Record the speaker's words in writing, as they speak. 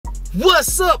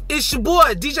What's up? It's your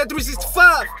boy,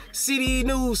 DJ365, CDE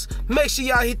News. Make sure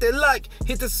y'all hit that like,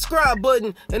 hit the subscribe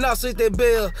button, and also hit that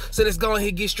bell. So let's go ahead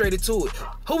and get straight into it.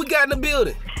 Who we got in the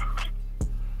building?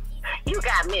 You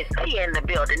got Miss T in the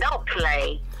building. Don't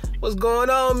play. What's going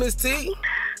on, Miss T?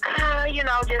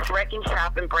 Just wrecking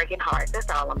shop and breaking hearts. That's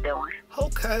all I'm doing.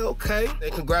 Okay.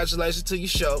 And congratulations to your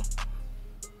show.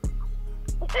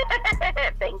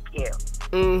 Thank you.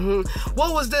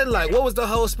 What was that like? What was the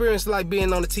whole experience like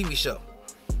being on the TV show?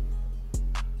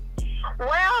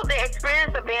 Well, the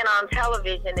experience of being on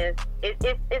television is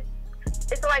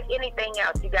it's like anything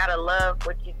else. You gotta love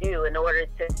what you do in order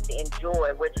to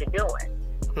enjoy what you're doing.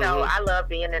 So I love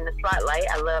being in the spotlight.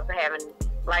 I love having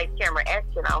light, camera,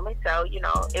 action on me. So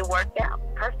it worked out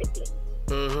perfectly.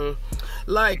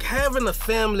 Like having a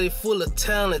family full of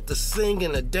talent, the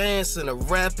singing, the dancing, the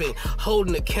rapping,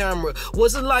 holding the camera.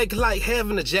 Was it like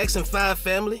having a Jackson 5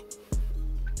 family?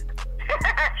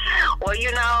 Well,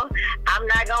 I'm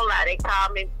not gonna lie. They call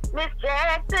me Miss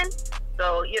Jackson.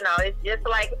 So, it's just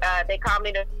like they call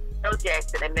me the No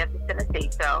Jackson in Memphis, Tennessee.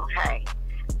 So, hey,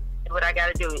 do what I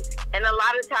gotta do. And a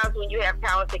lot of times when you have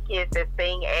talented kids that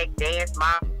sing, act, dance,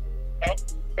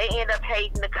 they end up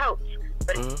hating the coach.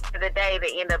 But at the end of the day,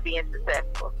 they end up being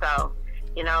successful. So,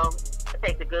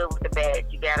 take the good with the bad.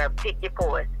 You gotta pick your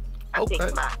poison. I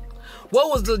pick mine. What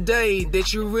was the day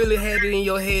that you really had it in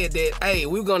your head that, hey,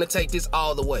 we're gonna take this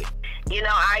all the way?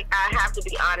 I have to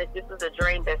be honest. This was a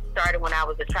dream that started when I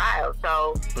was a child.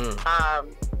 So,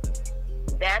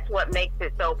 that's what makes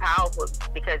it so powerful,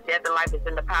 because death and life is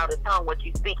in the power of the tongue. What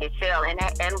you speak, it shall and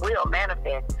will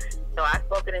manifest. So I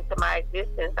spoke it into my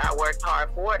existence. I worked hard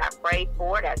for it. I prayed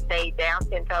for it. I stayed down,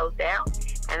 10 toes down.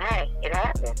 And hey, it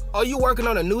happened. Are you working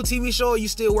on a new TV show, or are you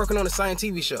still working on the same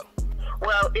TV show?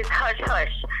 Well, it's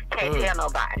hush-hush. Can't tell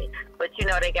nobody. But,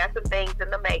 they got some things in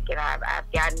the making. I've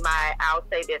gotten I'll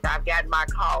say this, I've gotten my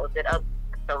calls that others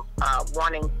are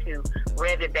wanting to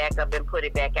rev it back up and put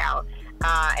it back out.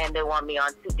 And they want me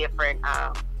on two different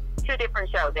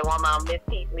shows. They want me on Miss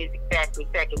T's Music Factory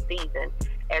second season,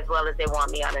 as well as they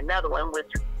want me on another one, which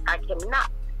I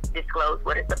cannot disclose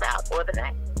what it's about or the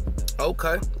name.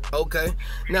 Okay.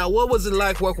 Now, what was it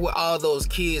like working with all those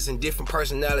kids and different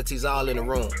personalities all in the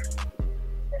room?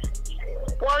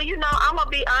 Well, I'm going to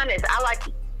be honest. I like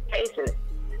cases.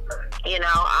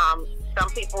 Some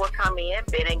people will come in,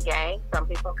 been in gangs. Some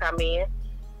people come in,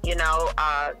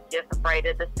 just afraid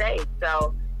of the stage.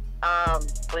 So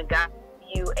when God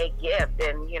gives you a gift,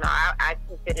 and, I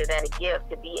consider that a gift,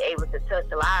 to be able to touch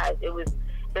lives. It was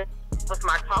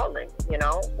my calling,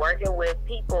 working with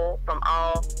people from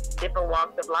all different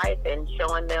walks of life and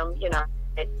showing them,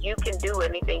 that you can do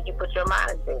anything you put your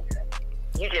mind to.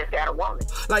 You just gotta want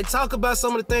it. Like, talk about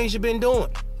some of the things you've been doing.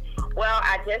 Well,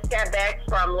 I just got back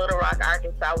from Little Rock,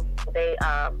 Arkansas.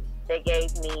 They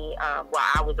gave me,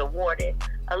 I was awarded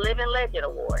a Living Legend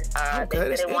Award. They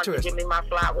said they wanted to give me my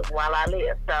flowers while I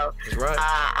live. So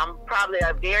I'm probably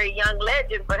a very young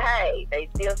legend, but hey, they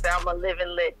still say I'm a living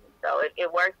legend. So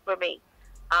it works for me.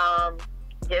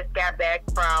 Just got back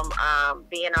from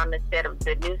being on the set of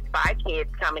the new Spy Kids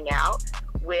coming out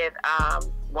with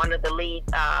one of the lead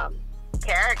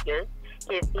characters.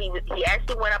 He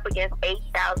actually went up against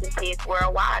 8,000 kids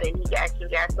worldwide, and he actually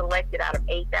got selected out of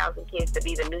 8,000 kids to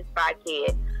be the new Spy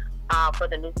Kid for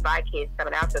the new Spy Kids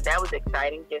coming out. So that was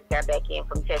exciting. Just got back in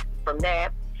from Texas from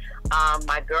that.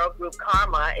 My girl group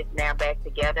Karma is now back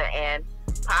together and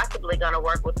possibly going to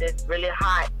work with this really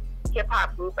hot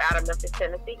hip-hop group out of Memphis,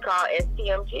 Tennessee called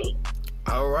STMG.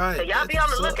 All right. So y'all be on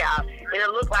the lookout.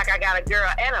 It'll look like I got a girl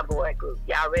and a boy group.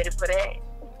 Y'all ready for that?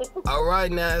 All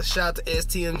right, now shout out to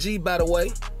STMG, by the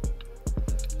way.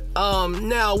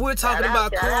 Now we're talking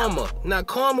about Karma. Now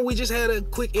Karma, we just had a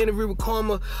quick interview with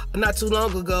Karma not too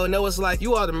long ago, and that was like,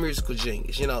 you are the musical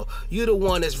genius. You're the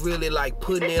one that's really like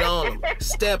putting it on them,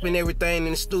 stepping everything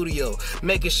in the studio,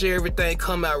 making sure everything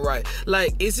come out right.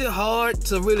 Like, is it hard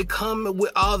to really come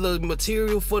with all the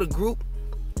material for the group?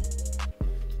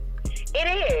 It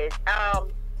is.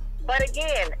 But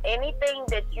again, anything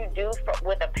that you do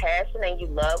with a passion and you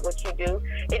love what you do,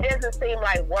 it doesn't seem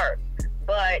like work.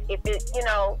 But if it,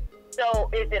 so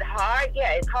is it hard?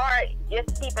 Yeah, it's hard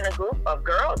just keeping a group of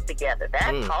girls together.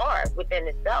 That's hard within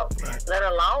itself, let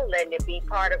alone letting it be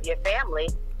part of your family.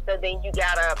 So then you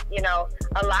gotta,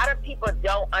 a lot of people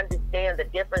don't understand the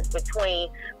difference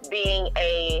between being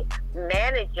a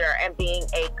manager and being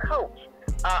a coach.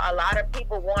 A lot of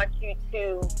people want you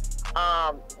to,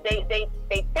 they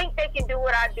think they can do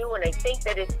what I do, and they think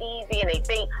that it's easy, and they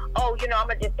think, I'm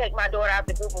gonna just take my daughter out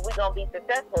the group and we're gonna be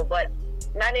successful. But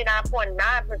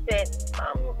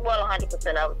 99.9%, well,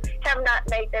 100% of them have not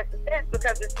made that success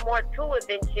because it's more to it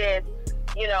than just,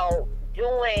 you know,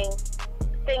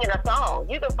 singing a song.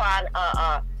 You can find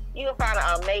an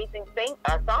amazing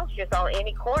songstress on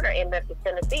any corner in Memphis,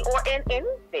 Tennessee, or in any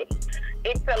city.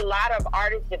 It's a lot of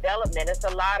artist development. It's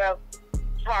a lot of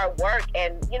hard work.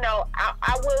 And, you know,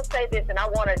 I will say this, and I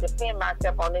want to defend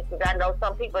myself on this because I know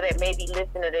some people that may be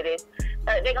listening to this,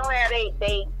 they're going to have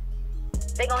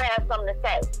they're going to have something to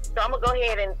say. So I'm going to go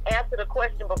ahead and answer the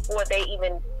question before they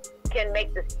even can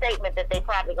make the statement that they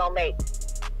probably going to make.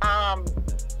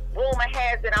 Rumor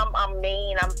has it I'm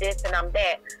mean, I'm this and I'm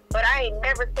that. But I ain't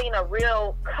never seen a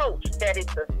real coach that is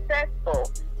successful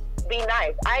be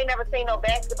nice. I ain't never seen no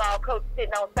basketball coach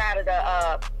sitting on side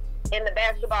of in the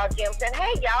basketball gym saying,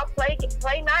 hey, y'all play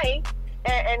nice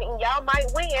and y'all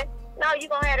might win. No, you're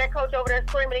going to have that coach over there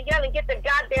screaming and yelling, get the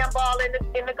goddamn ball in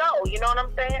the goal. You know what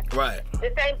I'm saying? Right.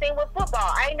 The same thing with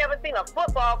football. I ain't never seen a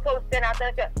football coach stand out there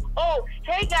and say, oh,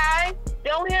 hey, guys,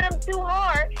 don't hit them too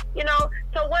hard. You know,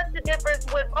 so what's the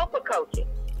difference with vocal coaching?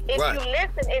 If you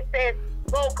listen, it says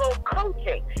vocal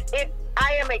coaching.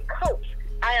 I am a coach.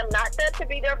 I am not there to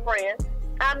be their friend.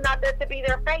 I'm not there to be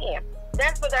their fan.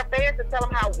 That's for their fans to tell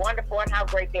them how wonderful and how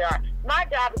great they are. My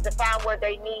job is to find where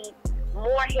they need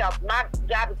more help. My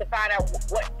job is to find out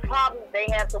what problems they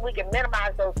have so we can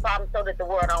minimize those problems so that the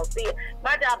world don't see it.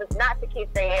 My job is not to kiss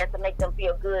their ass and make them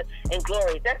feel good and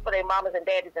glorious. That's for their mamas and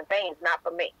daddies and fans, not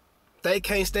for me. They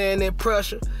can't stand that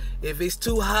pressure. If it's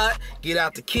too hot, get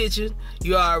out the kitchen.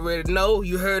 You already know.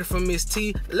 You heard it from Miss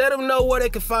T. Let them know where they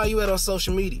can find you at on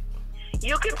social media.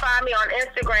 You can find me on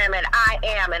Instagram at I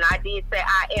am, and I did say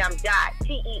I am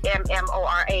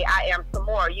 .TEMMORA. I am some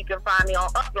more. You can find me on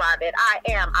Uplive at I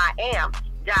am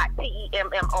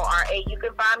 .TEMMORA. You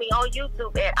can find me on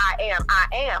YouTube at I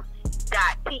am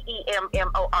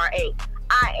 .TEMMORA.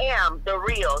 I am the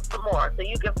real some more. So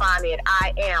you can find me at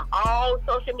I am. All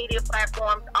social media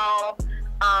platforms, all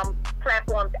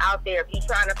platforms out there. If you're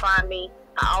trying to find me,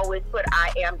 I always put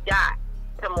I am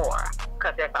Tamora,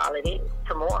 because that's all it is,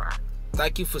 Tamora.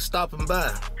 Thank you for stopping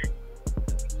by.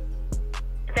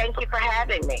 Thank you for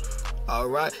having me. All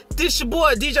right. This your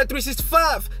boy, DJ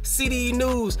 365, CDE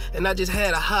News, and I just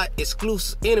had a hot,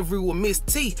 exclusive interview with Miss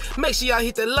T. Make sure y'all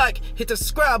hit that like, hit the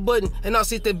subscribe button, and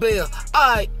also hit that bell.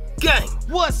 All right, gang.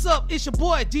 What's up? It's your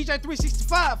boy, DJ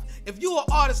 365. If you're an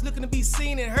artist looking to be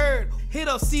seen and heard, hit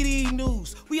up CDE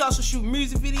News. We also shoot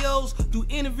music videos, do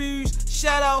interviews,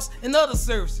 shout-outs, and other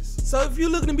services. So if you're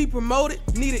looking to be promoted,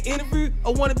 need an interview,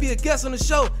 or want to be a guest on the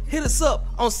show, hit us up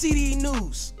on CDE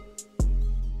News.